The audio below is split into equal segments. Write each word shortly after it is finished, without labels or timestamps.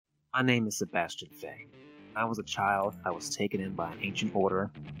My name is Sebastian Fay. When I was a child, I was taken in by an ancient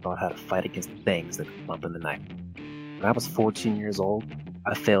order and taught how to fight against the things that could bump in the night. When I was 14 years old,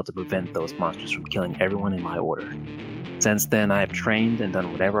 I failed to prevent those monsters from killing everyone in my order. Since then, I have trained and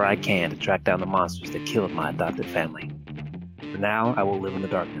done whatever I can to track down the monsters that killed my adopted family. For now, I will live in the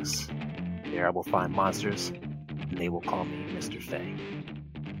darkness. There I will find monsters, and they will call me Mr. Fay.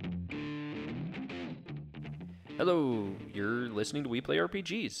 Hello, you're listening to We Play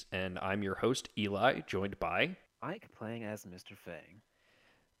RPGs, and I'm your host, Eli, joined by. Mike playing as Mr. Fay.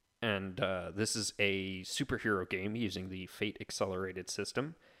 And this is a superhero game using the Fate Accelerated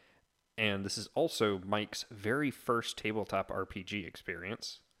system. And this is also Mike's very first tabletop RPG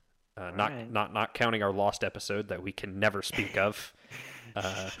experience. Not, Alright. not counting our lost episode that we can never speak of.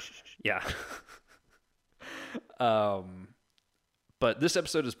 Yeah. But this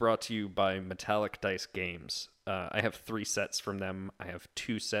episode is brought to you by Metallic Dice Games. I have 3 sets from them. I have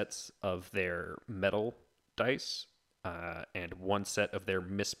 2 sets of their metal dice and 1 set of their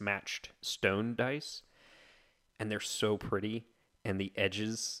mismatched stone dice. And they're so pretty, and the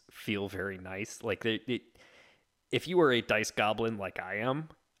edges feel very nice. Like if you are a dice goblin like I am,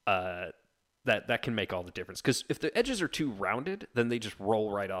 that can make all the difference. Because if the edges are too rounded, then they just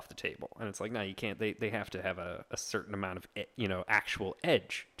roll right off the table, and it's like, no, you can't. They have to have a certain amount of actual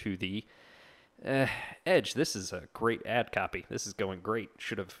edge to the edge. This is a great ad copy. This is going great.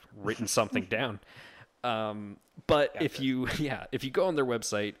 Should have written something down. But if you go on their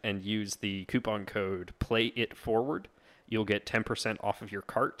website and use the coupon code PlayItForward, you'll get 10% off of your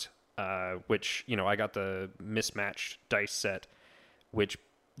cart. Which I got the mismatched dice set, which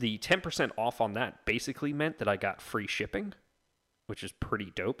the 10% off on that basically meant that I got free shipping, which is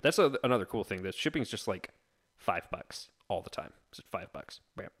pretty dope. That's another cool thing. The shipping is just like $5 all the time. It's $5,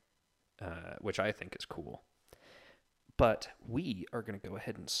 bam. Which I think is cool. But we are going to go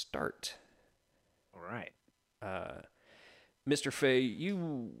ahead and start. Alright. Mr. Fay,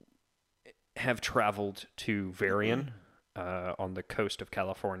 you have traveled to Varian on the coast of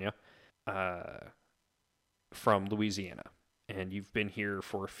California from Louisiana. And you've been here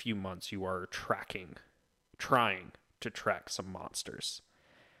for a few months. You are trying to track some monsters,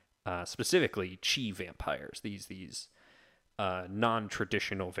 specifically chi vampires. These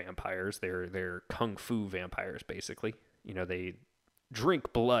non-traditional vampires. They're kung fu vampires, basically. They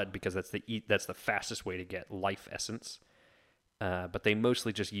drink blood because that's the fastest way to get life essence. But they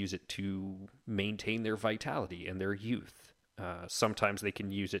mostly just use it to maintain their vitality and their youth. Sometimes they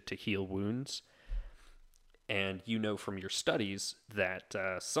can use it to heal wounds. And from your studies that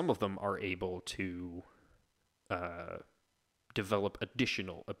some of them are able to develop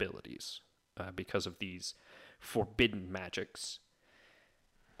additional abilities because of these forbidden magics.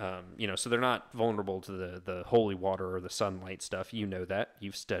 So they're not vulnerable to the holy water or the sunlight stuff. You know that.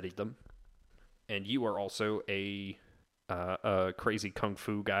 You've studied them. And you are also a crazy kung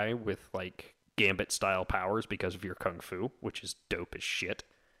fu guy with, like, Gambit-style powers because of your kung fu, which is dope as shit.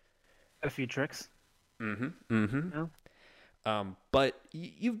 A few tricks. Mm-hmm. But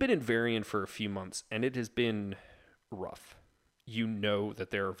you've been in Varian for a few months, and it has been rough. You know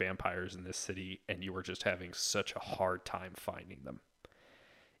that there are vampires in this city, and you are just having such a hard time finding them.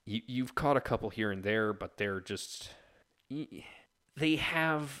 You've caught a couple here and there, but they're just... They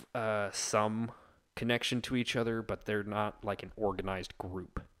have some connection to each other, but they're not like an organized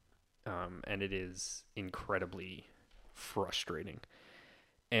group. And it is incredibly frustrating.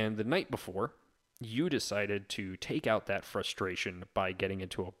 And the night before, you decided to take out that frustration by getting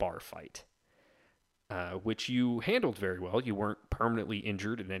into a bar fight, which you handled very well. You weren't permanently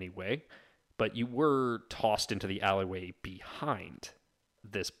injured in any way, but you were tossed into the alleyway behind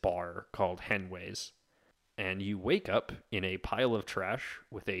this bar called Henway's, and you wake up in a pile of trash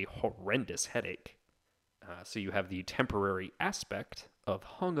with a horrendous headache. So you have the temporary aspect of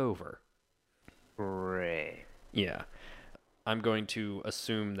hungover. Great. Yeah. I'm going to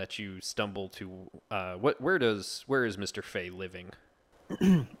assume that you stumble to where is Mr. Fay living?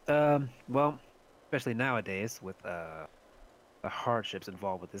 Well, especially nowadays with the hardships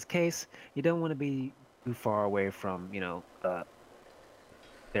involved with this case, you don't want to be too far away from,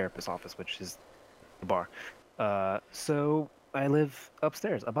 therapist's office, which is the bar. So I live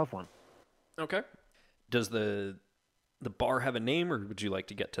upstairs, above one. Okay. Does the bar have a name, or would you like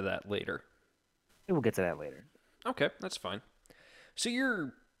to get to that later? And we'll get to that later. Okay, that's fine. So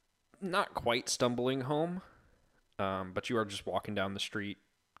you're not quite stumbling home, but you are just walking down the street,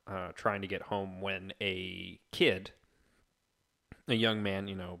 trying to get home when a kid, a young man,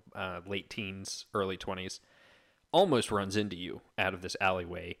 late teens, early 20s, almost runs into you out of this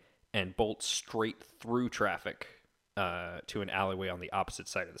alleyway and bolts straight through traffic to an alleyway on the opposite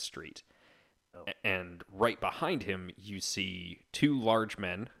side of the street. Oh. And right behind him, you see two large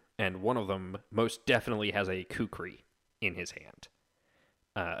men, and one of them most definitely has a kukri in his hand.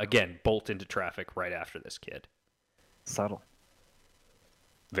 Again, bolt into traffic right after this kid. Subtle.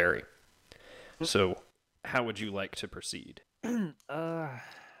 Very. So, how would you like to proceed? Let's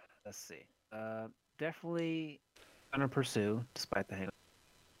see. Definitely gonna pursue, despite the hang.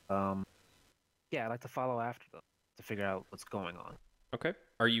 Yeah, I'd like to follow after them to figure out what's going on. Okay.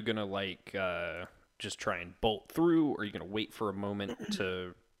 Are you gonna just try and bolt through, or are you gonna wait for a moment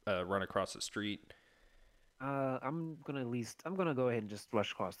to run across the street? I'm gonna go ahead and just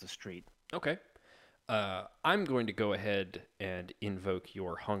rush across the street. Okay. I'm going to go ahead and invoke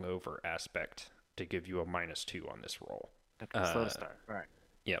your hungover aspect to give you a -2 on this roll. Okay, slow to start. All right.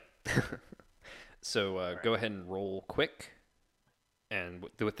 Yep. So right. Go ahead and roll quick, and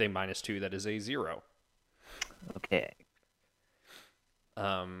with a -2, that is a 0. Okay.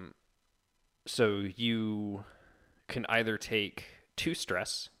 So you can either take 2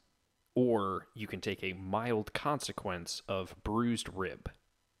 stress, or you can take a mild consequence of bruised rib.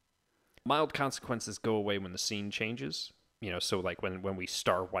 Mild consequences go away when the scene changes. So like when we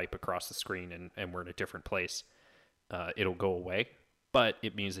star wipe across the screen and we're in a different place, it'll go away. But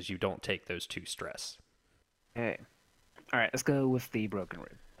it means that you don't take those 2 stress. Okay. All right, let's go with the broken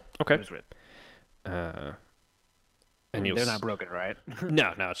rib. Okay. Bruised rib. And They're not broken, right?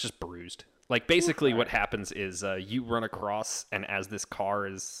 No, it's just bruised. Like, basically what happens is you run across, and as this car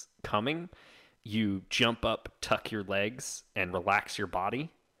is coming, you jump up, tuck your legs, and relax your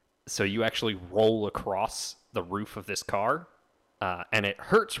body. So you actually roll across the roof of this car, and it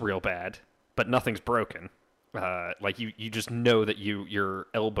hurts real bad, but nothing's broken. Like, you just know that your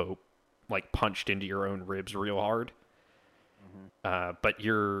elbow, like, punched into your own ribs real hard. But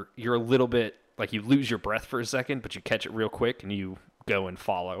you're a little bit, like, you lose your breath for a second, but you catch it real quick, and you go and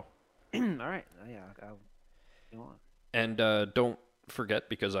follow. All right. Yeah, I'll go on. And don't forget,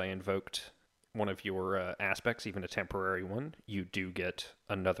 because I invoked one of your aspects, even a temporary one, you do get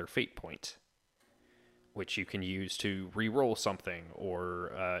another fate point, which you can use to re-roll something,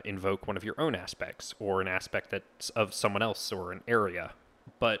 or invoke one of your own aspects, or an aspect that's of someone else, or an area.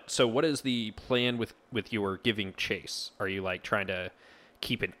 But, so what is the plan with your giving chase? Are you, like, trying to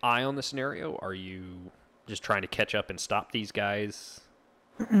keep an eye on the scenario? Are you just trying to catch up and stop these guys?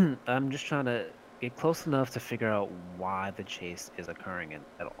 I'm just trying to get close enough to figure out why the chase is occurring at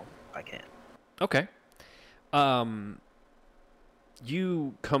all, if I can. Okay.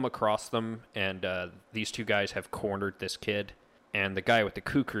 You come across them, and these two guys have cornered this kid, and the guy with the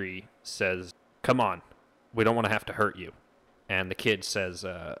kukri says, "Come on, we don't want to have to hurt you." And the kid says,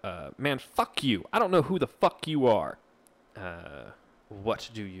 "Man, fuck you. I don't know who the fuck you are." What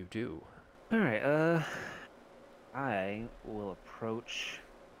do you do? All right. I will approach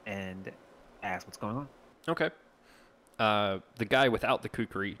and ask what's going on. Okay. The guy without the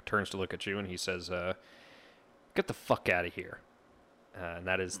kukri turns to look at you, and he says, "Get the fuck out of here." And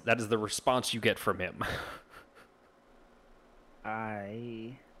that is the response you get from him.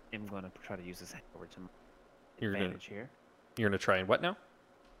 I am going to try to use this hangover to my advantage here. You're going to try and what now?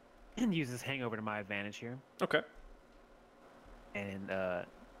 And use this hangover to my advantage here. Okay. And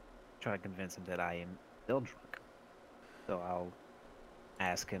try to convince him that I am still drunk. So I'll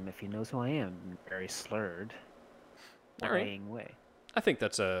ask him if he knows who I am in a very slurred, worrying way. I think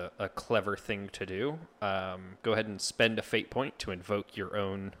that's a clever thing to do. Go ahead and spend a fate point to invoke your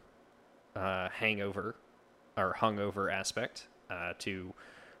own hangover or hungover aspect to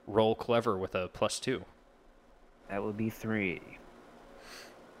roll clever with a +2. That would be 3.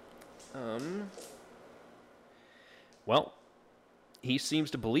 Well, he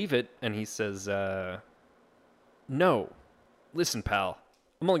seems to believe it, and he says, "No, listen, pal.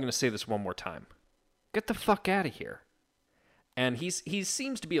 I'm only going to say this one more time. Get the fuck out of here." And he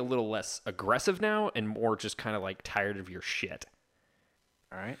seems to be a little less aggressive now, and more just kind of like tired of your shit.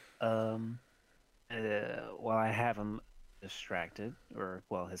 All right. While I have him distracted, or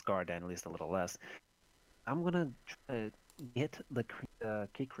well, his guard down at least a little less, I'm gonna try to get the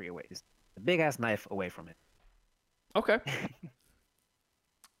kukri away, the big ass knife away from him. Okay.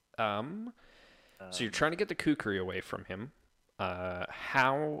 So you're trying to get the kukri away from him.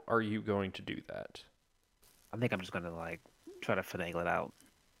 How are you going to do that? I think I'm just gonna like try to finagle it out.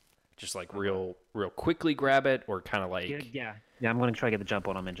 Just like real quickly grab it, or kind of like yeah. I'm gonna try to get the jump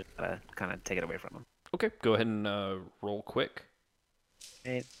on him and just kind of take it away from him. Okay, go ahead and roll quick.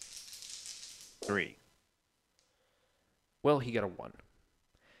 3. Well, he got a 1.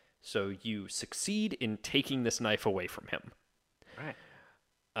 So you succeed in taking this knife away from him. All right.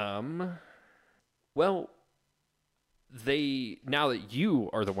 Well, now that you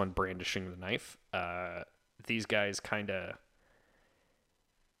are the one brandishing the knife, these guys kind of,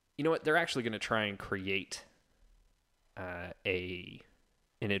 you know what? They're actually going to try and create an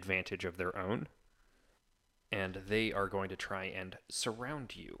advantage of their own, and they are going to try and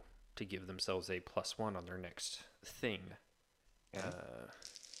surround you to give themselves a +1 on their next thing. Yeah.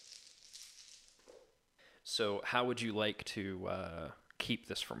 So how would you like to keep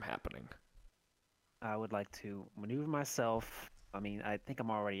this from happening? I would like to maneuver myself. I mean, I think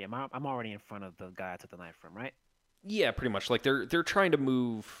I'm already in front of the guy I took the knife from, right? Yeah, pretty much. Like they're trying to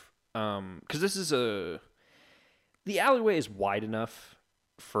move, because this is the alleyway is wide enough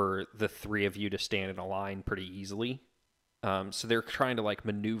for the three of you to stand in a line pretty easily. So they're trying to like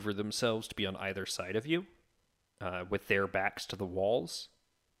maneuver themselves to be on either side of you, with their backs to the walls.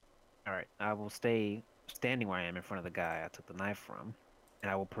 All right. I will stay standing where I am in front of the guy I took the knife from, and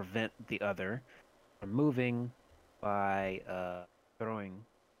I will prevent the other from moving by throwing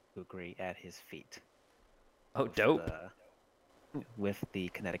Kukri at his feet. Oh, with dope. with the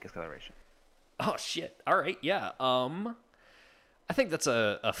kinetic acceleration. Oh shit. All right, yeah. I think that's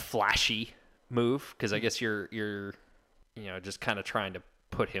a flashy move because I guess you're just kind of trying to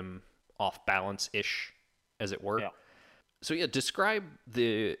put him off balance ish, as it were. Yeah. So yeah, describe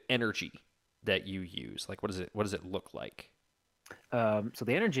the energy that you use. Like, what does it look like? So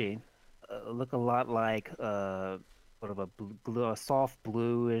the energy look a lot like sort of a soft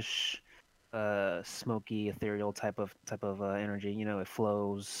bluish, smoky, ethereal type of energy. You know, it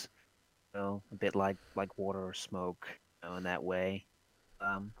flows, a bit like water or smoke, in that way.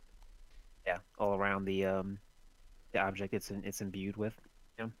 Um, yeah, all around the object it's imbued with.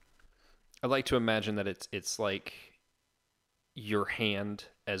 Yeah. I like to imagine that it's like your hand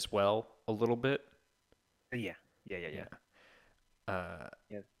as well, a little bit. Yeah. Yeah. Yeah. Yeah.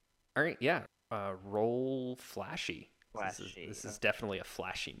 Yeah. All right, yeah. Roll flashy. Flashy. This is definitely a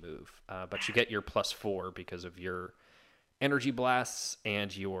flashy move. But you get your +4 because of your energy blasts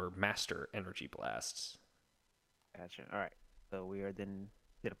and your master energy blasts. Gotcha. All right. So we are then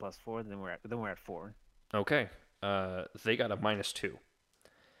did a +4. Then we're at 4. Okay. They got a -2.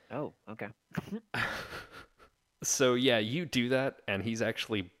 Oh, okay. So yeah, you do that, and he's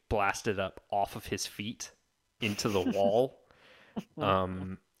actually blasted up off of his feet into the wall.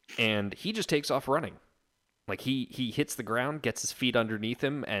 And he just takes off running. Like he hits the ground, gets his feet underneath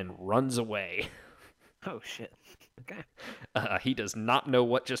him, and runs away. Oh shit. Okay. He does not know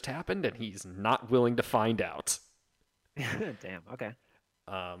what just happened, and he's not willing to find out. Damn. Okay.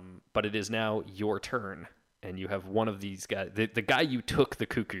 But it is now your turn, and you have one of these guys. The guy you took the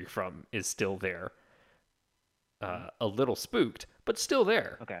cuckoo from is still there. A little spooked, but still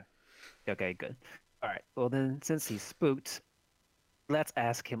there. Okay. Okay. Good. All right. Well then, since he's spooked, let's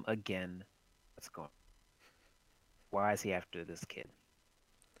ask him again. What's going? Why is he after this kid?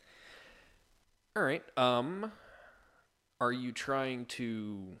 All right. Are you trying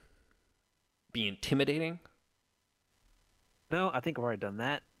to be intimidating? No, I think I've already done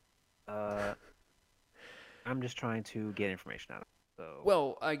that. Uh, I'm just trying to get information out of him. So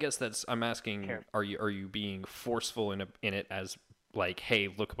Well, I guess I'm asking. Careful. Are you being forceful in it as like, hey,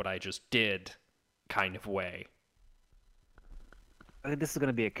 look what I just did, kind of way? I think this is going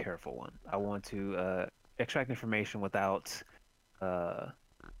to be a careful one. I want to extract information without, I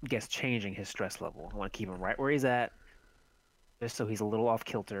guess, changing his stress level. I want to keep him right where he's at, just so he's a little off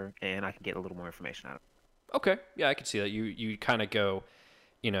kilter, and I can get a little more information out of him. Okay, yeah, I can see that. You kind of go,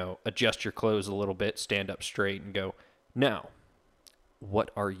 adjust your clothes a little bit, stand up straight, and go, now,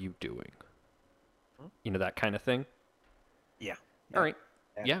 what are you doing? Huh? That kind of thing. Yeah. All right.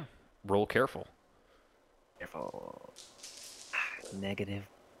 Yeah. Yeah. Roll careful. Careful. Negative.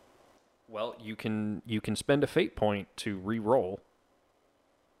 Well, you can spend a fate point to re-roll.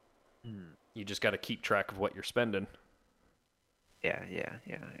 Hmm. You just got to keep track of what you're spending. Yeah.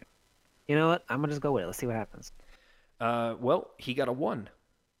 You know what? I'm gonna just go with it. Let's see what happens. Well, he got a 1.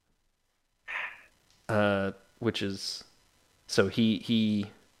 Which is, so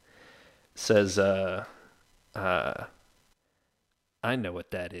he says, I know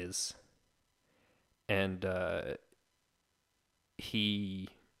what that is, and he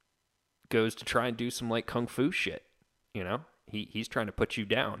goes to try and do some like kung fu shit. He's trying to put you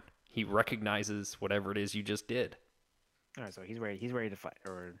down. He recognizes whatever it is you just did. All right, so he's ready. He's ready to fight.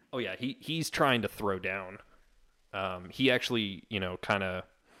 Or Oh yeah, he's trying to throw down. He actually, kind of.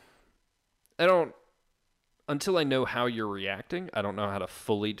 I don't. Until I know how you're reacting, I don't know how to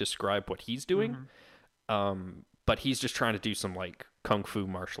fully describe what he's doing. But he's just trying to do some like kung fu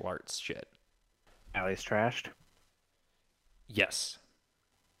martial arts shit. Allie's trashed. Yes.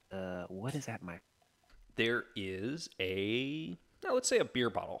 What is at my? There is let's say a beer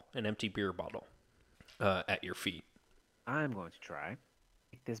bottle, an empty beer bottle, at your feet. I'm going to try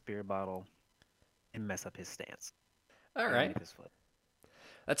take this beer bottle and mess up his stance All right. underneath his foot.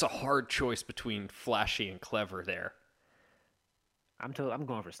 That's a hard choice between flashy and clever there. I'm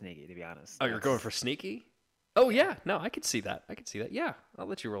going for sneaky, to be honest. Oh, you're going for sneaky? Oh, yeah. No, I could see that. Yeah, I'll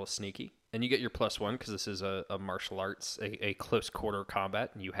let you roll a sneaky. And you get your +1 because this is a martial arts, a close quarter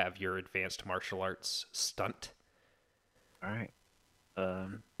combat, and you have your advanced martial arts stunt. All right. All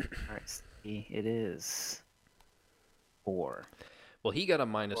right. Sneaky it is 4. Well, he got a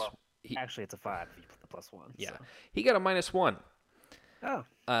minus. Well, He, actually, it's a 5 if you put the +1. yeah, So. he got a -1. Oh.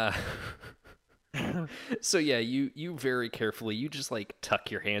 So yeah, you very carefully, you just like tuck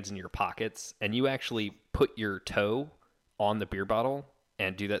your hands in your pockets and you actually put your toe on the beer bottle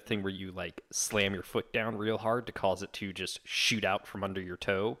and do that thing where you like slam your foot down real hard to cause it to just shoot out from under your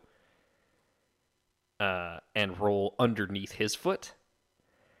toe, and roll underneath his foot,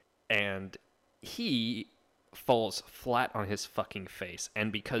 and he falls flat on his fucking face.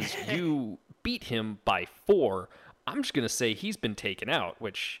 And because you beat him by 4, I'm just going to say he's been taken out,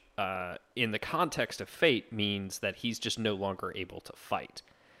 which in the context of fate means that he's just no longer able to fight.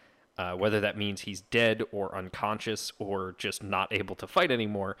 Whether that means he's dead or unconscious or just not able to fight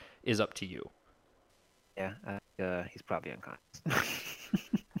anymore is up to you. Yeah, he's probably unconscious.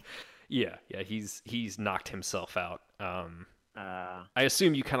 Yeah, he's knocked himself out. Uh, I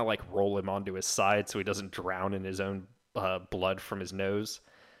assume you kind of like roll him onto his side so he doesn't drown in his own blood from his nose.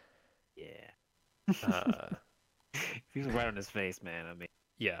 yeah. Uh, If he's right on his face, man, I mean.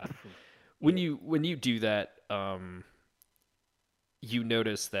 yeah. When you do that, you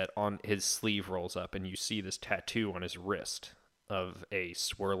notice that on his sleeve rolls up and you see this tattoo on his wrist of a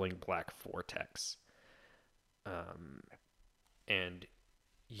swirling black vortex. And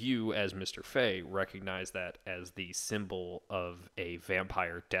you, as Mr. Fay, recognize that as the symbol of a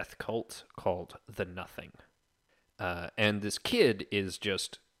vampire death cult called the Nothing. And this kid is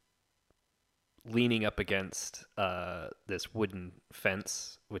just leaning up against this wooden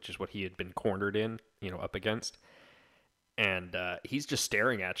fence, which is what he had been cornered in, up against. And he's just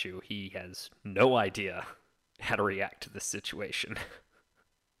staring at you. He has no idea how to react to this situation.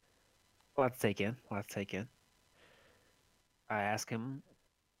 Let's take in. I ask him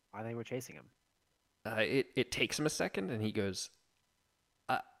why they were chasing him. It takes him a second, and he goes,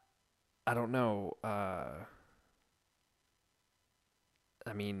 I don't know. I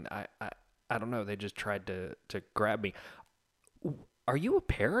mean, I don't know. They just tried to grab me. Are you a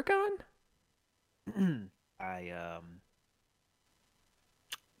paragon?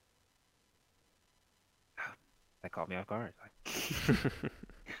 That caught me off guard. I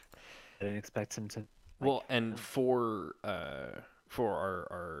didn't expect him to. Well, and for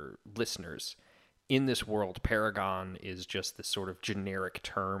our listeners, in this world, paragon is just this sort of generic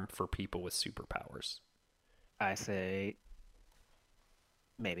term for people with superpowers. I say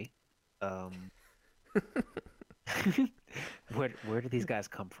maybe. Where do these guys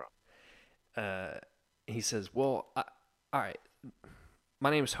come from? He says, "Well, all right.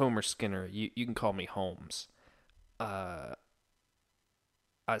 My name's Homer Skinner. You can call me Holmes. I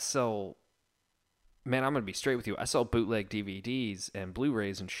sell. Man, I'm gonna be straight with you. I sell bootleg DVDs and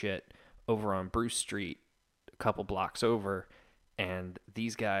Blu-rays and shit over on Bruce Street, a couple blocks over, and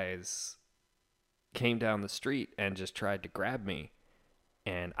these guys came down the street and just tried to grab me,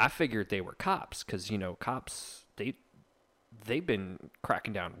 and I figured they were cops because cops they've been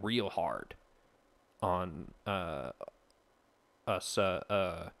cracking down real hard on us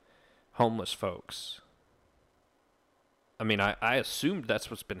homeless folks. I mean, I assumed that's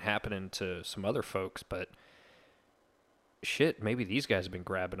what's been happening to some other folks, but shit, maybe these guys have been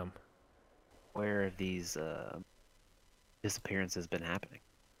grabbing them. Where have these disappearances been happening?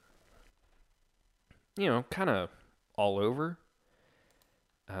 Kind of all over.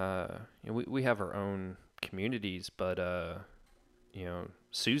 We have our own communities, but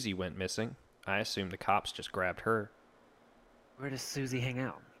Susie went missing. I assume the cops just grabbed her. Where does Susie hang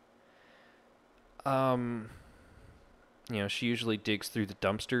out? She usually digs through the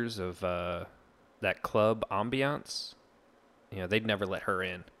dumpsters of that club Ambiance. They'd never let her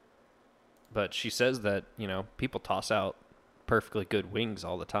in. But she says that, people toss out perfectly good wings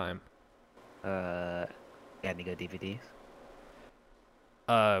all the time. Got any good DVDs?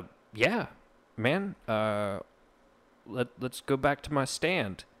 Yeah, man. Let's go back to my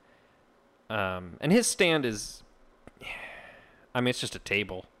stand. And his stand is, it's just a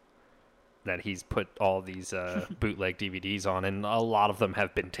table that he's put all these bootleg DVDs on, and a lot of them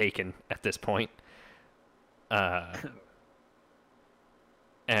have been taken at this point.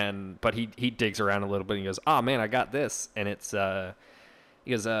 But he digs around a little bit and he goes, "Ah, man, I got this." And it's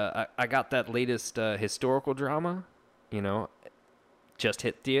he goes, I got that latest historical drama, you know, just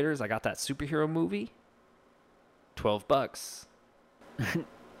hit theaters. I got that superhero movie. $12.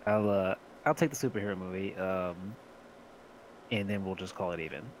 I'll take the superhero movie. And then we'll just call it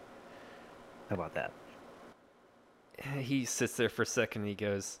even. How about that? He sits there for a second and he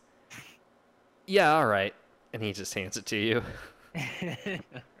goes, "Yeah, all right." And he just hands it to you. Right.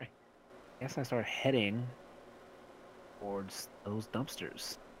 Guess I start heading towards those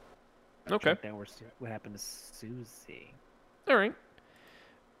dumpsters. Okay. Track down what happened to Susie. All right.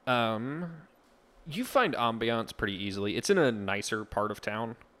 You find ambiance pretty easily. It's in a nicer part of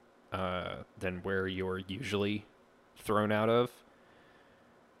town than where you're usually thrown out of.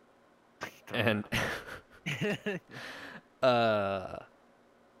 And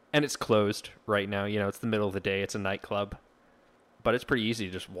and it's closed right now. You know, it's the middle of the day. It's a nightclub, but it's pretty easy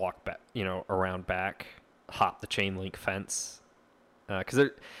to just walk back, you know, around back, hop the chain link fence, because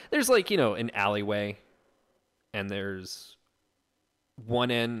there's like, you know, an alleyway, and there's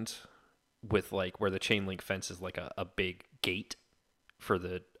one end with like where the chain link fence is like a big gate for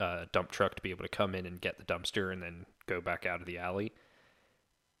the dump truck to be able to come in and get the dumpster and then go back out of the alley.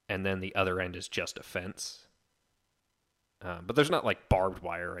 And then the other end is just a fence. But there's not like barbed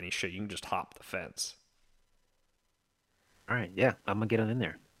wire or any shit. You can just hop the fence. All right, yeah, I'm gonna get on in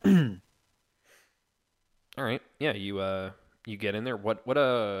there. All right, yeah, you get in there. What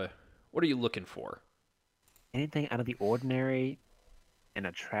are you looking for? Anything out of the ordinary in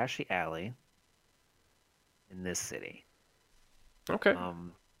a trashy alley in this city? Okay,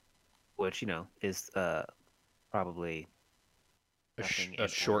 Which is probably nothing a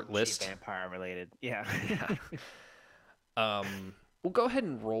short OG list. vampire related. Yeah. Yeah. We'll go ahead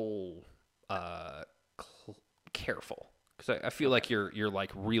and roll careful because I feel like you're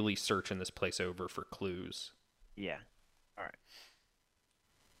like really searching this place over for clues. Yeah. All right.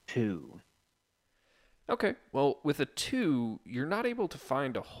 2. Okay. Well, with a 2, you're not able to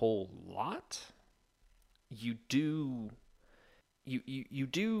find a whole lot. You do you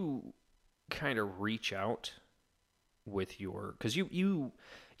do kind of reach out with your because you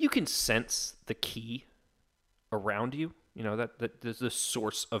can sense the key around you. You know that the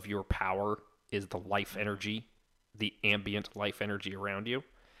source of your power is the life energy, the ambient life energy around you.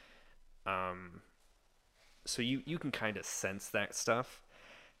 So you can kind of sense that stuff,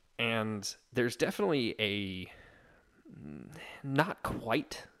 and there's definitely a not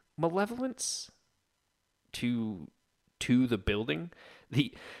quite malevolence to the building.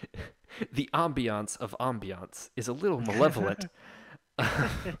 The the ambiance of ambiance is a little malevolent.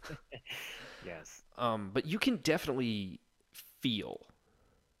 Yes. But you can definitely feel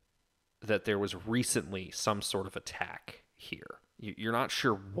that there was recently some sort of attack here. You're not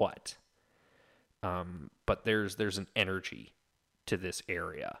sure what, but there's an energy to this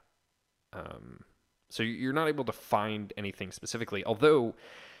area. So you're not able to find anything specifically, although,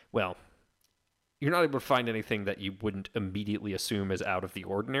 well, you're not able to find anything that you wouldn't immediately assume is out of the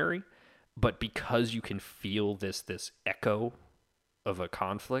ordinary, but because you can feel this echo of a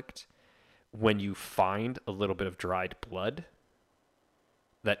conflict, when you find a little bit of dried blood,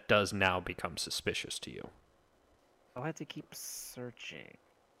 that does now become suspicious to you. I'll have to keep searching.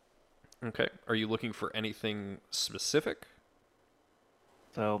 Okay. Are you looking for anything specific?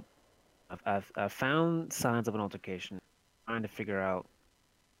 So, I've found signs of an altercation. Trying to figure out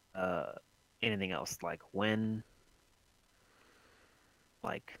anything else, like when,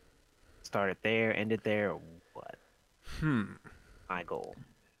 like started there, ended there, or what? My goal.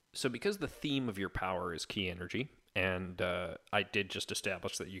 So because the theme of your power is key energy, and I did just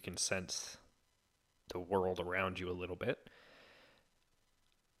establish that you can sense the world around you a little bit,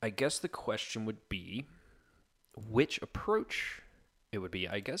 I guess the question would be which approach it would be.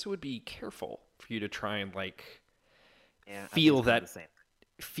 I guess it would be careful for you to try and like feel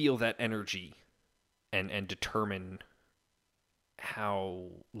that energy and determine how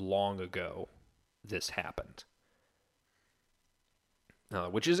long ago this happened.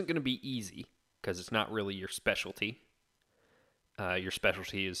 Which isn't going to be easy because it's not really your specialty. Your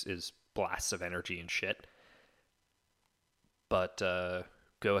specialty is blasts of energy and shit. But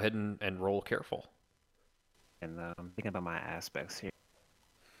go ahead and roll careful. And I'm thinking about my aspects here.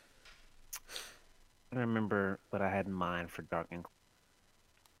 I don't remember what I had in mind for dark and.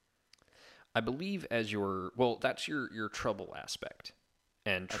 I believe as that's your trouble aspect.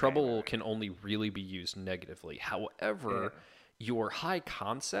 And Okay, trouble right. can only really be used negatively. However, your high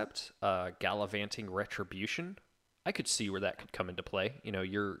concept, gallivanting retribution, I could see where that could come into play. You know,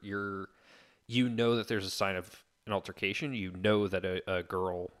 you know that there's a sign of an altercation. You know that a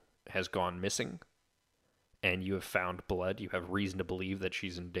girl has gone missing, and you have found blood. You have reason to believe that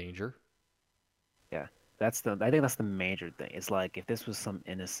she's in danger. Yeah, I think that's the major thing. It's like if this was some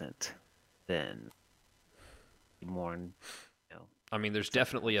innocent, then more, I mean, there's something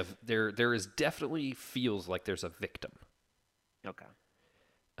definitely else. there is definitely feels like there's a victim. Okay.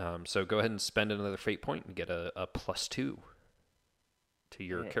 So go ahead and spend another fate point and get a +2 to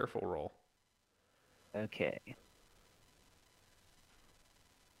your Okay. careful roll. Okay.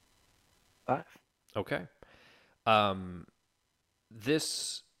 5. Okay.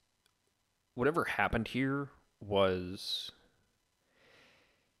 This whatever happened here was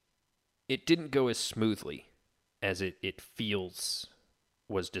it didn't go as smoothly as it feels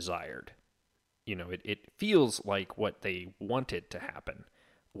was desired. It feels like what they wanted to happen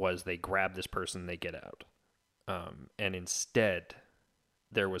was they grab this person, they get out. And instead,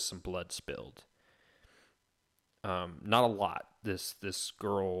 there was some blood spilled. Not a lot. This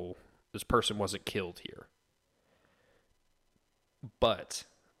person wasn't killed here, but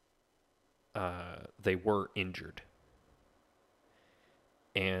they were injured,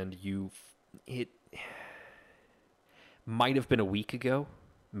 and it might have been a week ago,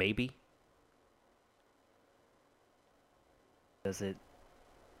 maybe. Does it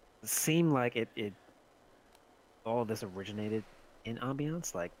seem like it all this originated in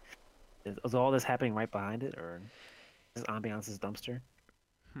ambiance? Like, is all this happening right behind it, or is ambiance's dumpster?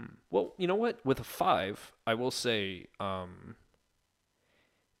 Well, you know what? With a 5, I will say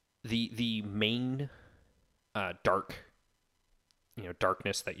the main dark,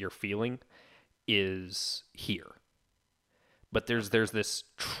 darkness that you're feeling is here. But there's this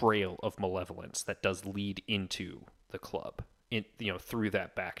trail of malevolence that does lead into the club, through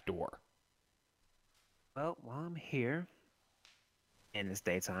that back door. Well, while I'm here and it's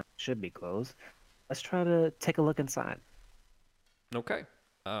daytime, it should be closed. Let's try to take a look inside. Okay.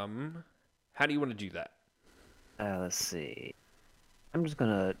 How do you want to do that? Let's see. I'm just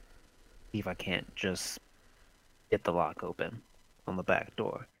gonna see if I can't just get the lock open on the back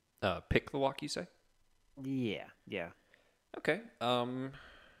door. Pick the lock, you say? Yeah, yeah. Okay.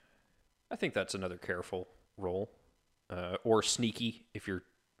 I think that's another careful roll, or sneaky if you're,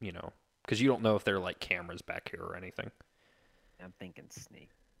 because you don't know if there are like cameras back here or anything. I'm thinking sneak.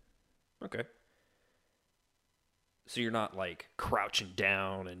 Okay. So you're not like crouching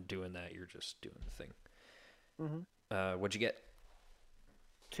down and doing that. You're just doing the thing. What'd you get?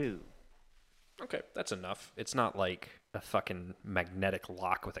 2. Okay, that's enough. It's not like a fucking magnetic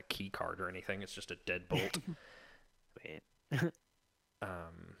lock with a key card or anything. It's just a deadbolt. Wait.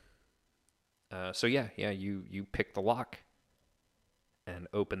 So yeah, you pick the lock and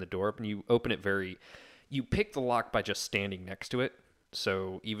open the door up, and you open it you pick the lock by just standing next to it.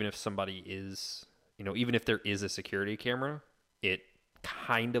 So even if somebody is, even if there is a security camera, it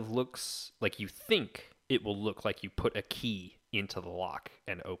kind of looks like you think it will look like you put a key into the lock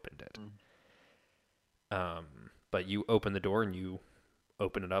and opened it. But you open the door and you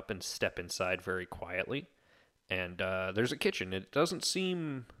open it up and step inside very quietly. And there's a kitchen. It doesn't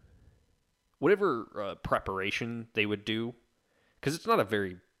seem whatever preparation they would do, because it's not a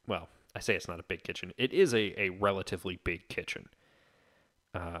very, well, I say it's not a big kitchen. It is a relatively big kitchen,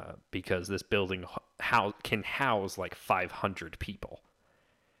 because this building can house like 500 people.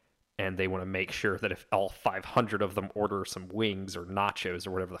 And they want to make sure that if all 500 of them order some wings or nachos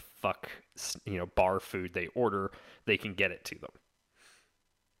or whatever the fuck, bar food they order, they can get it to them.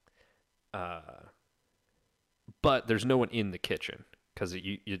 But there's no one in the kitchen because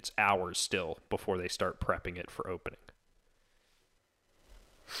it's hours still before they start prepping it for opening.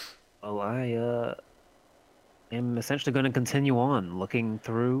 Well, I am essentially going to continue on looking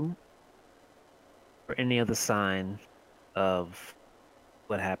through for any other sign of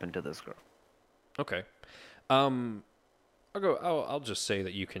what happened to this girl. Okay. I'll just say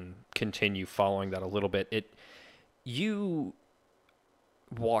that you can continue following that a little bit. You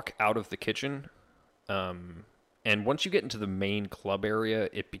walk out of the kitchen, and once you get into the main club area,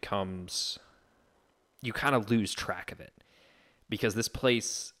 it becomes, you kind of lose track of it because this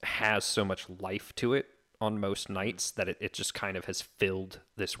place has so much life to it on most nights that it just kind of has filled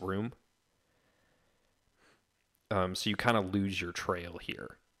this room. So you kind of lose your trail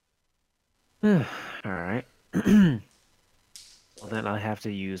here. All right. Well, then I have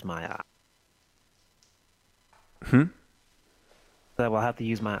to use my eye. So I'll have to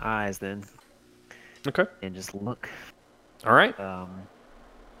use my eyes then Okay. and just look. All right.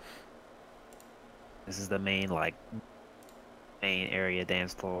 This is the main area,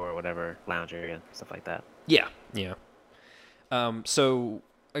 dance floor or whatever, lounge area, stuff like that. Yeah. So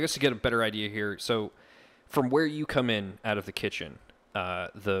I guess to get a better idea here, so from where you come in out of the kitchen,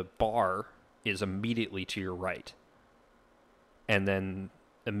 the bar is immediately to your right. And then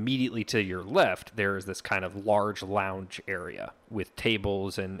immediately to your left, there is this kind of large lounge area with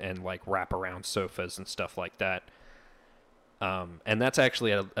tables and like wraparound sofas and stuff like that. And that's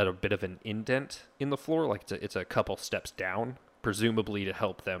actually at a bit of an indent in the floor, like it's a couple steps down, presumably to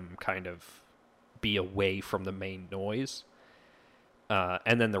help them kind of be away from the main noise.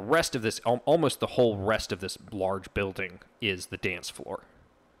 And then the rest of this, almost the whole rest of this large building is the dance floor.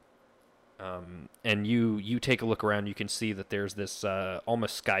 And you take a look around, you can see that there's this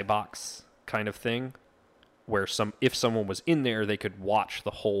almost skybox kind of thing, where if someone was in there, they could watch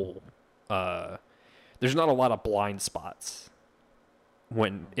the whole. There's not a lot of blind spots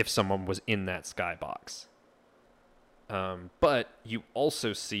if someone was in that skybox. But you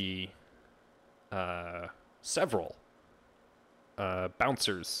also see several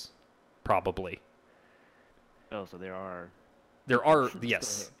bouncers, probably. Oh, so there are. There are,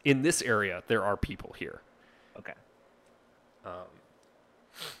 yes. In this area, there are people here. Okay.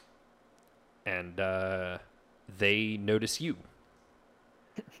 And they notice you.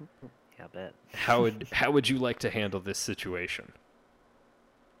 Yeah, I bet. How would you like to handle this situation?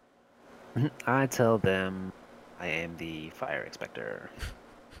 I tell them I am the fire inspector.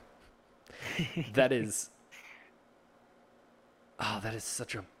 That is... Oh, that is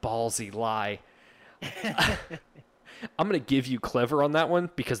such a ballsy lie. I'm going to give you clever on that one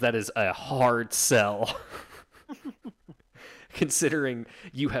because that is a hard sell. Considering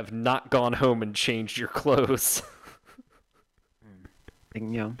you have not gone home and changed your clothes.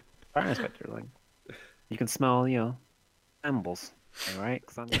 Fire inspector, like, you can smell, animals, right?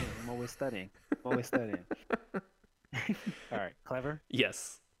 Because I'm always studying. I'm always studying. All right, clever?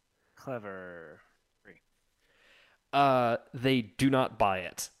 Yes. Clever. 3. They do not buy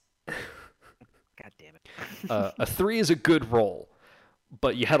it. God damn it. A 3 is a good roll,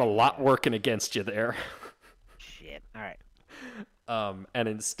 but you had a lot working against you there. Shit. All right. And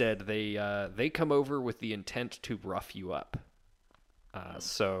instead, they come over with the intent to rough you up.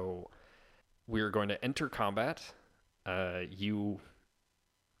 So we're going to enter combat. In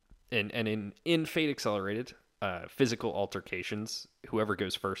Fate Accelerated, physical altercations, whoever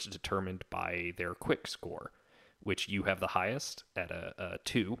goes first is determined by their quick score, which you have the highest at a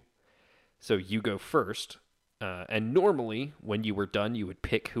 2. So you go first, and normally, when you were done, you would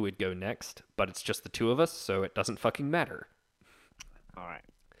pick who would go next, but it's just the two of us, so it doesn't fucking matter. All right.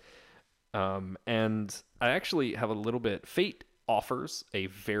 And I actually have a little bit... Fate offers a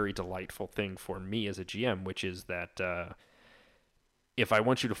very delightful thing for me as a GM, which is that if I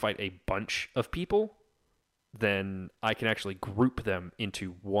want you to fight a bunch of people, then I can actually group them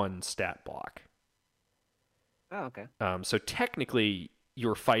into one stat block. Oh, okay. So technically...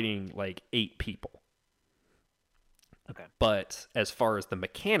 you're fighting like 8 people. Okay. But as far as the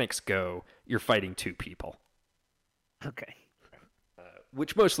mechanics go, you're fighting 2 people. Okay.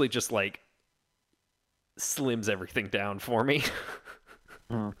 Which mostly just like slims everything down for me.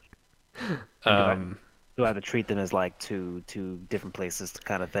 Do I have to treat them as like two different places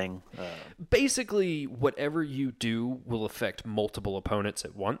kind of thing? Basically, whatever you do will affect multiple opponents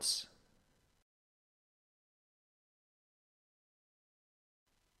at once.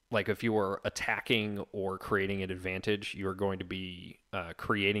 Like if you are attacking or creating an advantage, you're going to be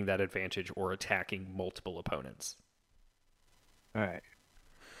creating that advantage or attacking multiple opponents. All right.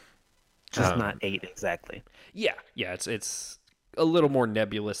 Just not 8 exactly. Yeah. It's a little more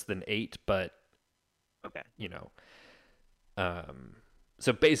nebulous than 8, but okay.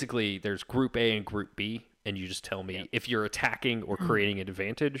 So basically, there's Group A and Group B, and you just tell me if you're attacking or creating an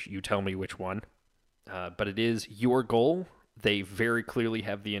advantage. You tell me which one. But it is your goal. They very clearly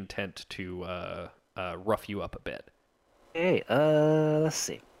have the intent to rough you up a bit. Hey, let's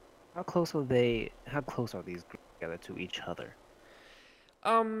see. How close are these groups together to each other?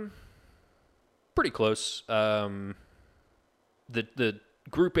 Pretty close. The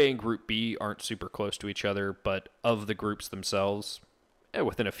Group A and Group B aren't super close to each other, but of the groups themselves,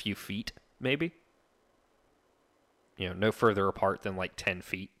 within a few feet, maybe. No further apart than like 10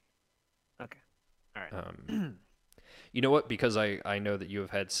 feet. Okay. All right. You know what? Because I know that you have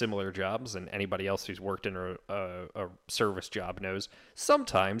had similar jobs, and anybody else who's worked in a service job knows,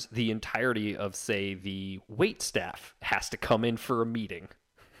 sometimes the entirety of, say, the wait staff has to come in for a meeting.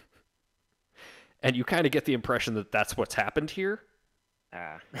 And you kind of get the impression that that's what's happened here.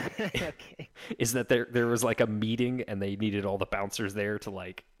 Okay. Is that there was like a meeting, and they needed all the bouncers there to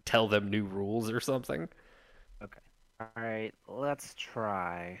like tell them new rules or something? Okay. All right, let's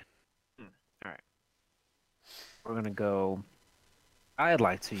try. All right. We're going to go... I'd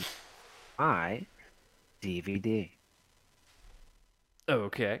like to use my DVD.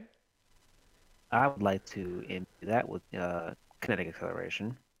 Okay. I would like to imbue that with kinetic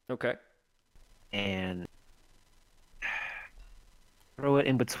acceleration Okay. and throw it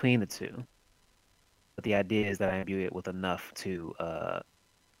in between the two. But the idea is that I imbue it with enough to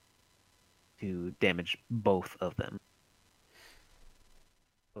damage both of them.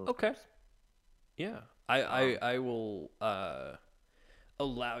 Both Okay. groups. Yeah. I Um, I will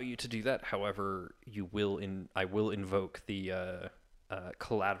allow you to do that. However, I will invoke the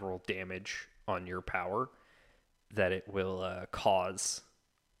collateral damage on your power that it will cause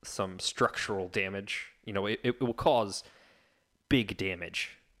some structural damage. It will cause big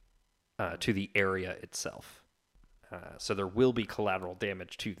damage to the area itself. So there will be collateral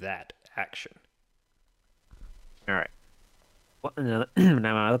damage to that action. all right. Well, now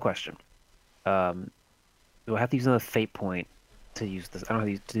my other question. Um, do I have to use another fate point to use this? I don't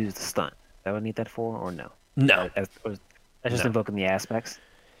have to use the stunt. Do I need that for or no? No, Or that's just no. invoking the aspects.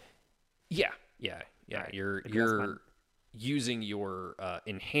 Yeah, yeah, All yeah. right. You're Because that's my you're using your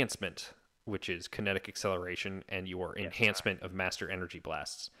enhancement, which is kinetic acceleration, and your yes. All right. enhancement of master energy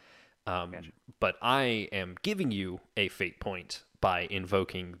blasts. Gotcha. But I am giving you a fate point by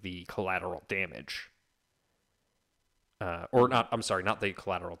invoking the collateral damage. Or not, I'm sorry, not the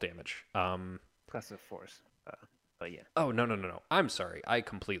collateral damage. Plus of force. But yeah. Oh, no, no, no, no. I'm sorry. I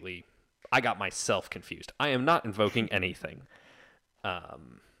got myself confused. I am not invoking anything.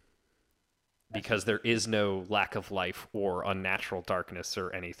 Because there is no lack of life or unnatural darkness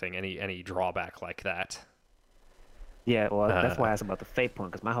or anything, any drawback like that. Yeah, well, that's Uh, why I asked about the fate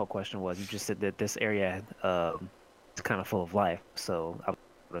point, because my whole question was, you just said that this area is kind of full of life, so I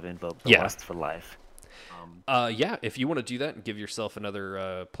would have invoked the yeah. lust for life. Um, Yeah, if you want to do that and give yourself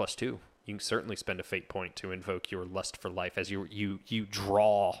another +2, you can certainly spend a fate point to invoke your lust for life as you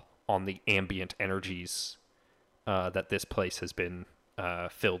draw on the ambient energies that this place has been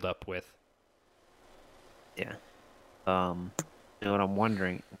filled up with. yeah. Um, you know what I'm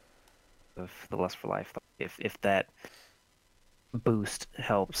wondering of the lust for life, if that boost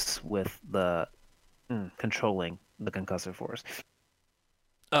helps with the controlling the concussive force.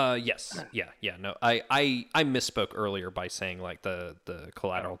 Yes, yeah. No, I misspoke earlier by saying like the Oh,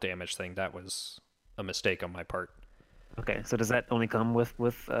 collateral damage thing. That was a mistake on my part. okay. So does that only come with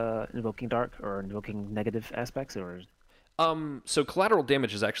invoking dark or invoking negative aspects, or? So collateral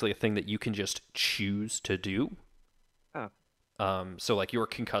damage is actually a thing that you can just choose to do. Oh, So like your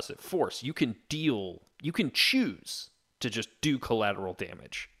concussive force, you can choose to just do collateral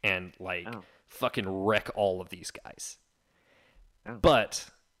damage and like oh, fucking wreck all of these guys. oh. But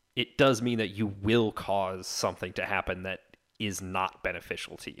it does mean that you will cause something to happen that is not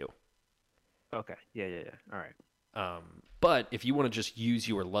beneficial to you. Okay. Yeah. All right. But if you want to just use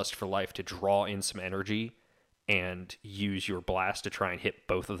your lust for life to draw in some energy and use your blast to try and hit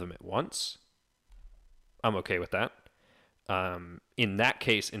both of them at once, I'm okay with that. In that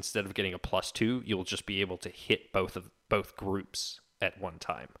case, instead of getting a +2, you'll just be able to hit both groups at one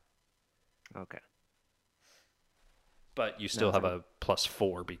time. Okay. But you No, still it's have like a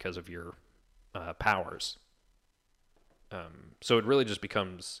 +4 because of your powers. So it really just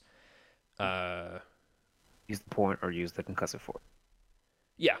becomes, uh, use the point or use the concussive force.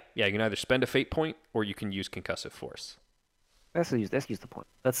 yeah. You can either spend a fate point or you can use concussive force. Let's use the point.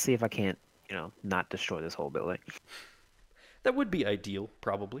 Let's see if I can't, not destroy this whole building. That would be ideal,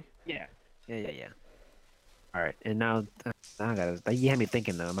 probably. Yeah. Yeah. All right, and now I gotta. You had me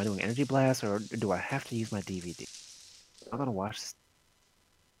thinking though. Am I doing energy blast or do I have to use my DVD? I'm gonna watch this.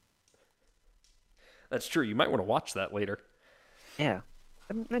 That's true. You might want to watch that later. Yeah.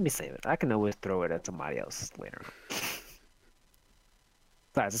 Let me save it. I can always throw it at somebody else later on.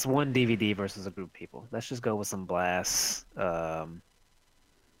 Besides, it's one DVD versus a group of people. Let's just go with some blasts. And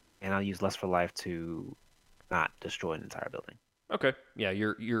I'll use Lust for Life to not destroy an entire building. Okay. Yeah,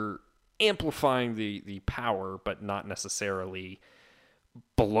 you're amplifying the power, but not necessarily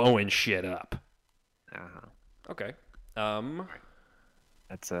blowing shit up. Uh-huh. Okay.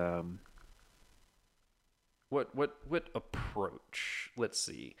 That's What approach? Let's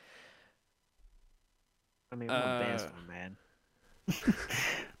see. I mean, I'm on the dance floor, man.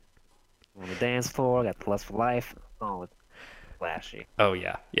 On the dance floor, I got the Lust for Life. Oh, it's flashy. Oh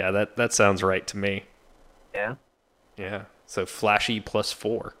yeah, that sounds right to me. Yeah. Yeah. So flashy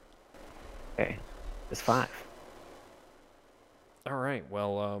 +4. Okay. It's 5. All right.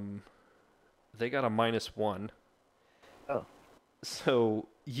 Well, they got a -1. Oh. So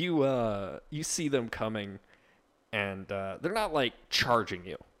you see them coming, and they're not like charging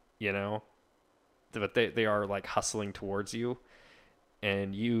you, but they are like hustling towards you,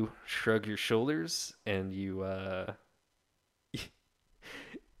 and you shrug your shoulders and you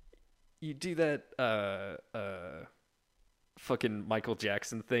do that fucking Michael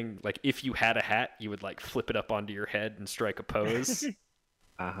Jackson thing. Like if you had a hat, you would like flip it up onto your head and strike a pose.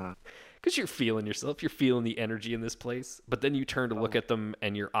 Uh-huh. Because you're feeling yourself, you're feeling the energy in this place. But then you turn to look Oh. at them,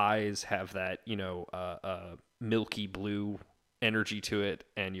 and your eyes have that, milky blue energy to it,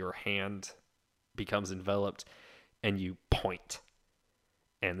 and your hand becomes enveloped, and you point,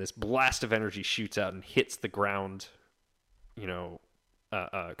 and this blast of energy shoots out and hits the ground, kind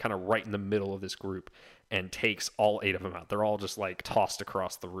of right in the middle of this group, and takes all 8 of them out. They're all just like tossed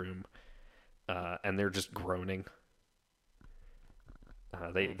across the room, and they're just groaning.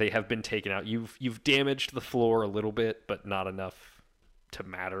 They have been taken out. You've damaged the floor a little bit, but not enough to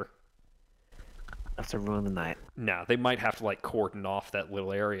matter. Enough to ruin the night. No, they might have to like cordon off that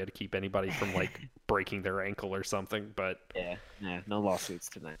little area to keep anybody from like breaking their ankle or something. But Yeah. No lawsuits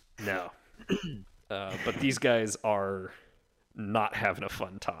tonight. no. But these guys are not having a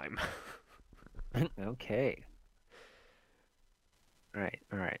fun time. Okay. All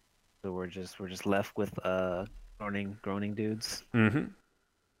right. So we're just left with groaning dudes. Mm-hmm.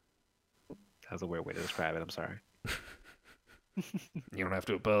 That's a weird way to describe it. I'm sorry. You don't have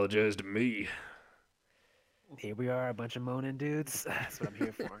to apologize to me. Here we are, a bunch of moaning dudes. That's what I'm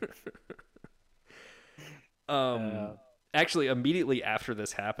here for. Actually, immediately after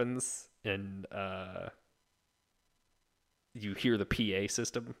this happens, and you hear the PA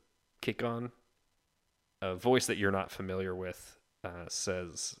system kick on, a voice that you're not familiar with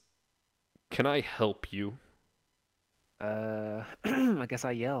says, "Can I help you?" I guess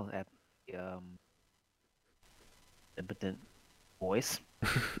I yell at the impotent voice.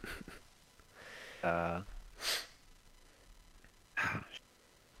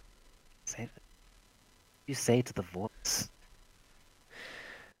 Say that. You say to the voice.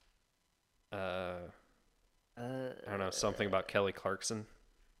 I don't know, something about Kelly Clarkson.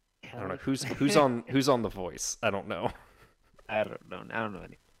 I don't know Kelly- who's on The Voice. I don't know. I don't know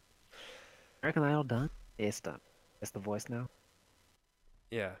any. American Idol done? It's done. It's the voice now.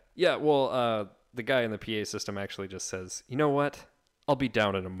 Yeah. Well, the guy in the PA system actually just says, "You know what? I'll be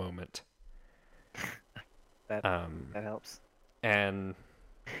down in a moment." That that helps. And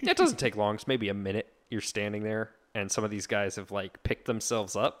it doesn't take long. It's maybe a minute. You're standing there, and some of these guys have like picked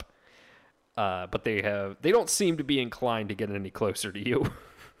themselves up, but they don't seem to be inclined to get any closer to you.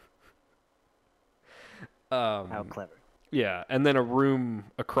 How clever. Yeah, and then a room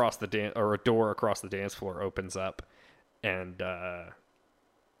across the or a door across the dance floor opens up, and a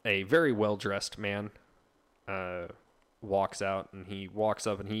very well dressed man walks out, and he walks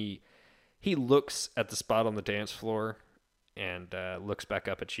up and he looks at the spot on the dance floor and looks back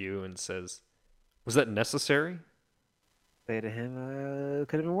up at you and says, "Was that necessary?" Say to him,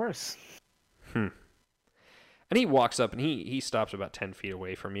 could have been worse. And he walks up and he stops about 10 feet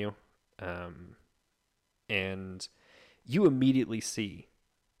away from you. And you immediately see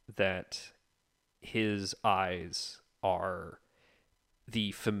that his eyes are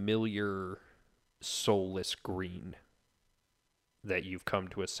the familiar soulless green that you've come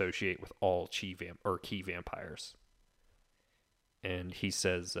to associate with all key vampires. And he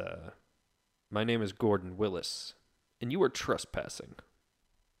says, "My name is Gordon Willis, and you are trespassing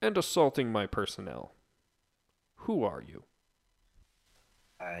and assaulting my personnel. Who are you?"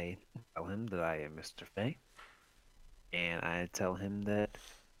 I tell him that I am Mr. Fay, and I tell him that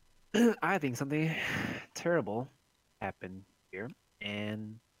I think something terrible happened here,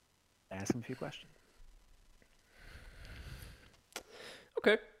 and ask him a few questions.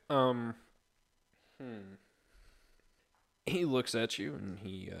 Okay. He looks at you and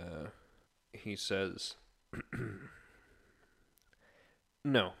he says,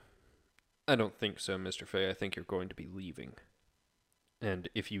 "No, I don't think so, Mr. Fay. I think you're going to be leaving. And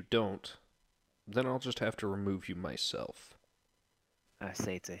if you don't, then I'll just have to remove you myself." I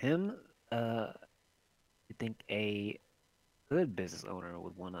say to him, you think a good business owner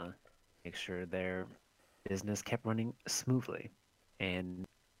would want to make sure their business kept running smoothly, and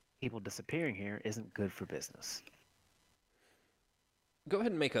people disappearing here isn't good for business. Go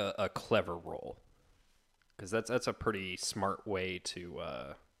ahead and make a clever roll, because that's a pretty smart way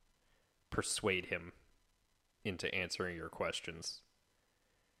to persuade him into answering your questions.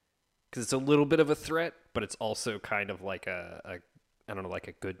 Because it's a little bit of a threat, but it's also kind of like a I don't know, like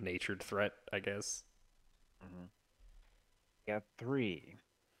a good-natured threat, I guess. Mm-hmm. Got 3.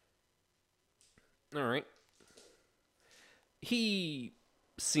 All right. He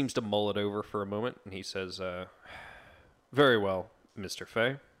seems to mull it over for a moment, and he says, "Very well, Mr.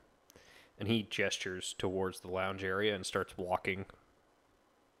 Fay." And he gestures towards the lounge area and starts walking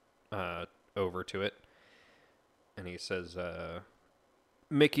over to it, and he says,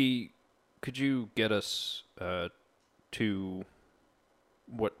 "Mickey, could you get us to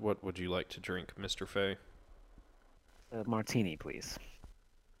what would you like to drink, Mr. Fay? Martini, please.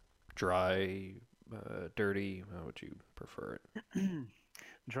 Dry, dirty? How would you prefer it?"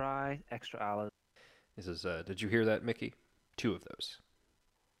 Dry, extra olive. He says, "Did you hear that, Mickey? Two of those."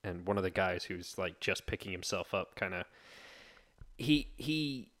 And one of the guys who's like just picking himself up, kind of,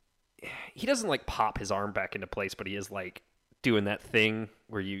 he doesn't like pop his arm back into place, but he is like doing that thing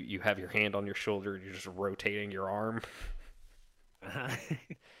where you have your hand on your shoulder and you're just rotating your arm.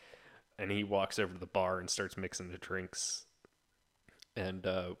 And he walks over to the bar and starts mixing the drinks. And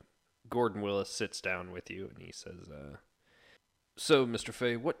Gordon Willis sits down with you and he says, "So, Mr.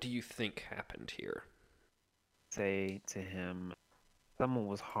 Fay, what do you think happened here?" Say to him, someone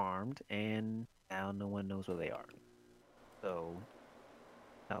was harmed, and now no one knows where they are. So,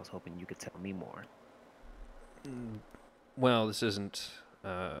 I was hoping you could tell me more. Well, this isn't.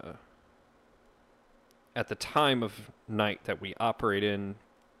 At the time of night that we operate in,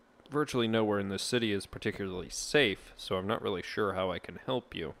 virtually nowhere in this city is particularly safe, so I'm not really sure how I can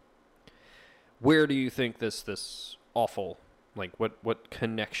help you. Where do you think this awful, like, what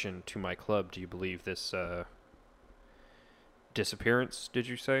connection to my club do you believe this disappearance, did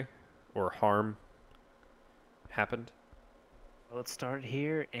you say, or harm happened? Well, it started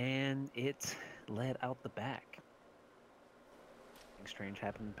here, and it led out the back. Anything strange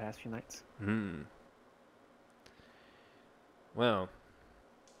happened in the past few nights? Well,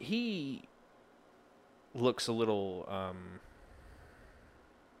 he looks a little, I'm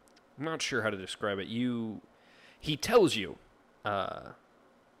not sure how to describe it. He tells you,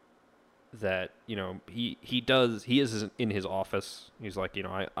 that, he is in his office. He's like,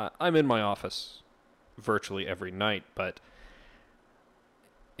 I'm in my office virtually every night, but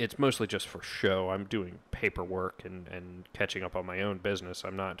it's mostly just for show. I'm doing paperwork and catching up on my own business.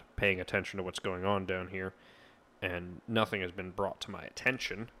 I'm not paying attention to what's going on down here, and nothing has been brought to my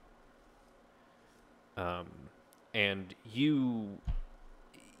attention. And you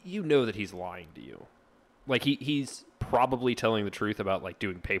know that he's lying to you. Like, he's probably telling the truth about, like,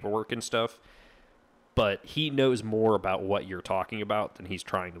 doing paperwork and stuff, but he knows more about what you're talking about than he's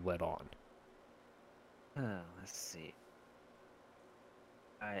trying to let on. Let's see.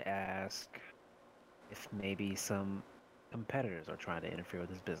 I ask if maybe some competitors are trying to interfere with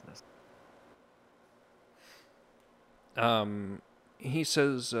his business. He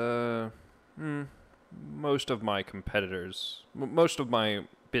says, most of my competitors, most of my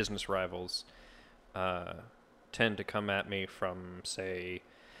business rivals, tend to come at me from, say,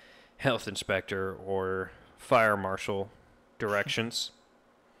 health inspector or fire marshal directions.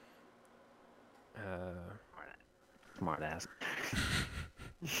 Smart ass.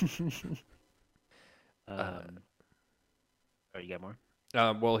 You got more?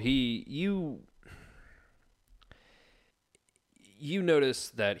 Well, you notice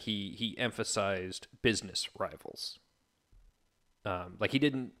that he emphasized business rivals. Like, he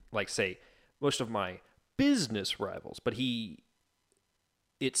didn't, like, say most of my business rivals, but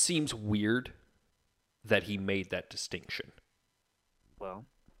it seems weird that he made that distinction. Well,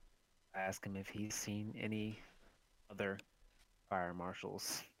 I ask him if he's seen any other fire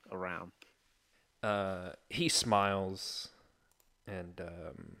marshals around. He smiles and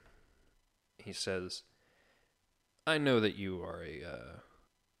he says, "I know that you are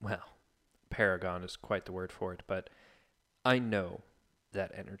well, paragon is quite the word for it, but I know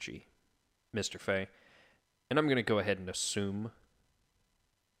that energy, Mr. Fay, and I'm going to go ahead and assume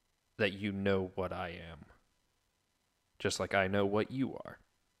that you know what I am, just like I know what you are.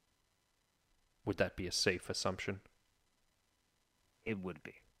 Would that be a safe assumption?" It would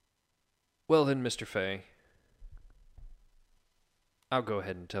be. Well then, Mr. Fay, I'll go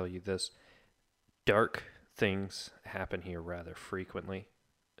ahead and tell you this. Dark things happen here rather frequently.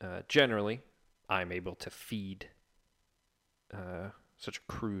 Generally, I'm able to feed, such a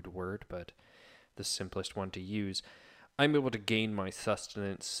crude word, but the simplest one to use. I'm able to gain my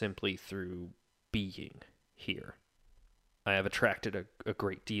sustenance simply through being here. I have attracted a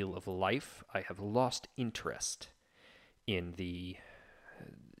great deal of life. I have lost interest in the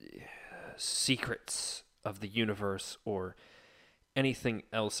secrets of the universe or anything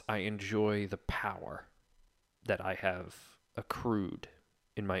else. I enjoy the power that I have accrued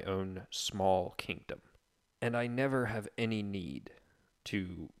in my own small kingdom. And I never have any need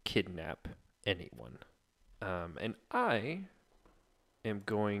to kidnap anyone. And I am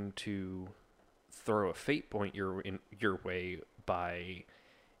going to throw a fate point your way by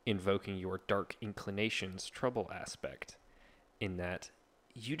invoking your dark inclinations trouble aspect, in that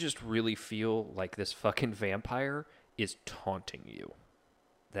you just really feel like this fucking vampire is taunting you.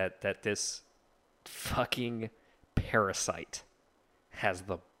 That this fucking parasite has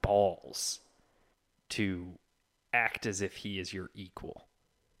the balls to act as if he is your equal.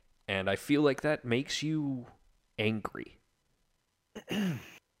 And I feel like that makes you angry.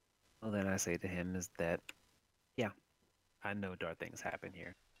 Well, then I say to him is that, yeah, I know dark things happen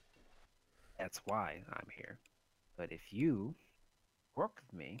here. That's why I'm here. But if you work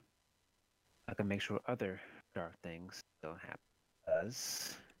with me, I can make sure other dark things don't happen.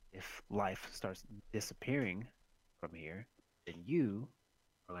 Because if life starts disappearing from here, then you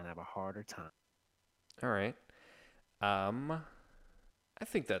are gonna have a harder time. All right. I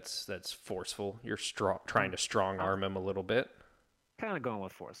think that's forceful. You're trying to strong arm him a little bit. Kind of going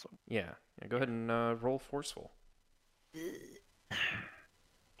with forceful. Yeah. Go ahead and roll forceful. Damn.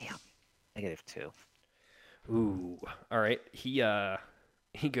 -2. Ooh. All right. He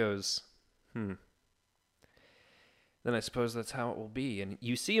goes, Then I suppose that's how it will be. And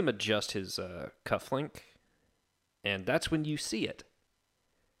you see him adjust his cufflink, and that's when you see it.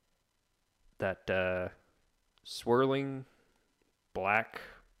 That swirling black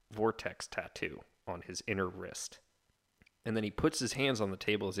vortex tattoo on his inner wrist. And then he puts his hands on the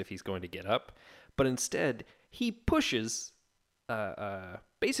table as if he's going to get up, but instead he pushes,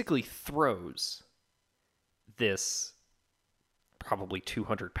 basically throws this probably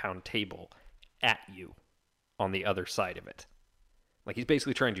 200-pound table at you on the other side of it. Like he's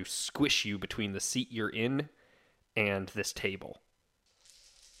basically trying to squish you between the seat you're in and this table.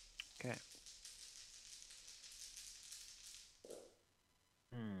 Okay.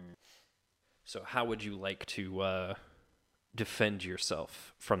 So how would you like to defend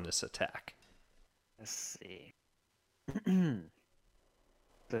yourself from this attack? Let's see.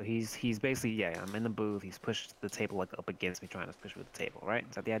 So he's basically, yeah, I'm in the booth. He's pushed the table like up against me, trying to push with the table, right?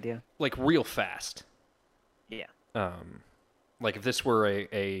 Is that the idea? Like real fast. Yeah. Like if this were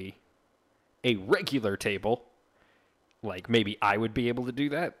a regular table, like maybe I would be able to do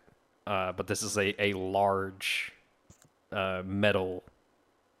that. But this is a large metal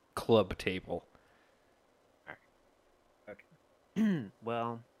club table. All right. Okay.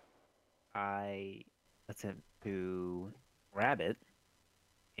 Well, I attempt to grab it,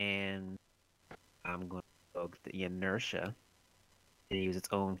 and I'm going to invoke the inertia and use its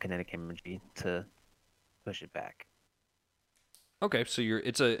own kinetic energy to push it back. Okay, so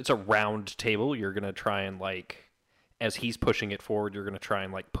it's a round table. You're gonna try and like, as he's pushing it forward, you're gonna try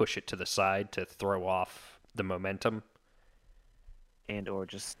and like push it to the side to throw off the momentum. And or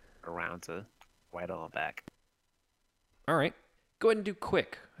just around to right on back. All right, go ahead and do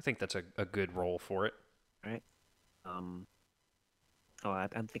quick. I think that's a good roll for it. All right. Oh, I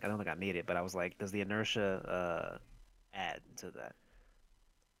don't think I made it, but I was like, does the inertia add to that?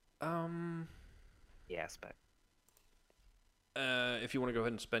 The aspect. If you want to go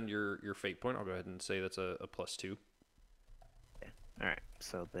ahead and spend your fate point, I'll go ahead and say that's a +2. Yeah. All right.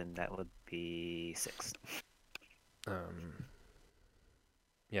 So then that would be 6.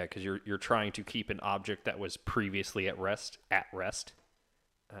 Yeah, because you're trying to keep an object that was previously at rest.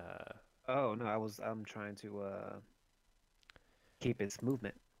 Oh no, I'm trying to keep its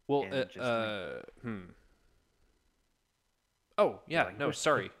movement. Well, and just Oh yeah, like no, push-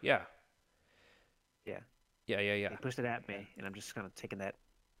 sorry, yeah. Yeah. Yeah. He pushed it at me, and I'm just kind of taking that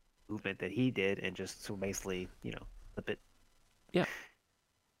movement that he did and just so basically, flip it. Yeah.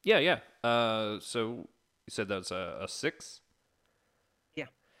 So you said that was a 6? Yeah.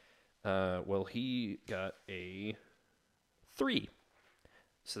 Well, he got a 3.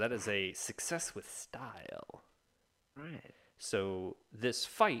 So that is a success with style. Right. So this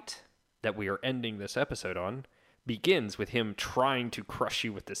fight that we are ending this episode on begins with him trying to crush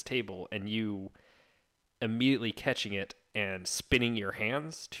you with this table and you immediately catching it and spinning your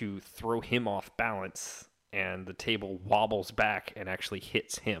hands to throw him off balance, and the table wobbles back and actually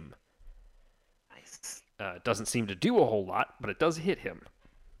hits him. Nice. It doesn't seem to do a whole lot, but it does hit him.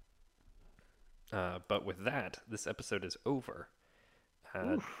 But with that, this episode is over.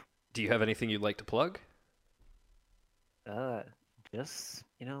 Do you have anything you'd like to plug? Just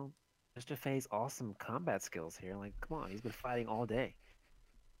Mr. Faye's awesome combat skills here. Like, come on, he's been fighting all day.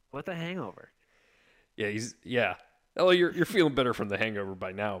 What the hangover? Yeah. Oh, you're feeling better from the hangover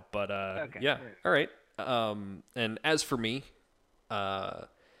by now, but Okay. yeah. All right. And as for me,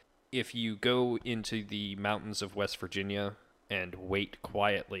 if you go into the mountains of West Virginia and wait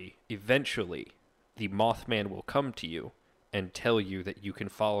quietly, eventually the Mothman will come to you and tell you that you can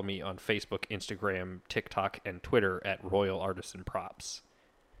follow me on Facebook, Instagram, TikTok, and Twitter at Royal Artisan Props.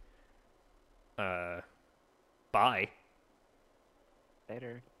 Bye.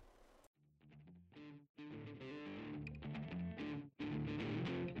 Later.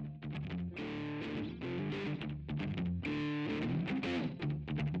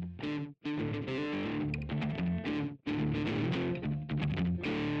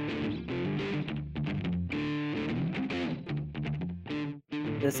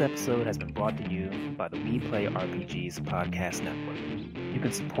 This episode has been brought to you by the We Play RPGs podcast network. You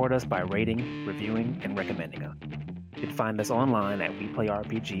can support us by rating, reviewing, and recommending us. You can find us online at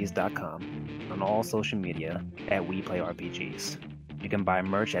weplayrpgs.com, on all social media at weplayrpgs. You can buy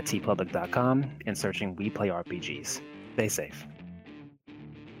merch at tpublic.com and searching We Play RPGs. Stay safe.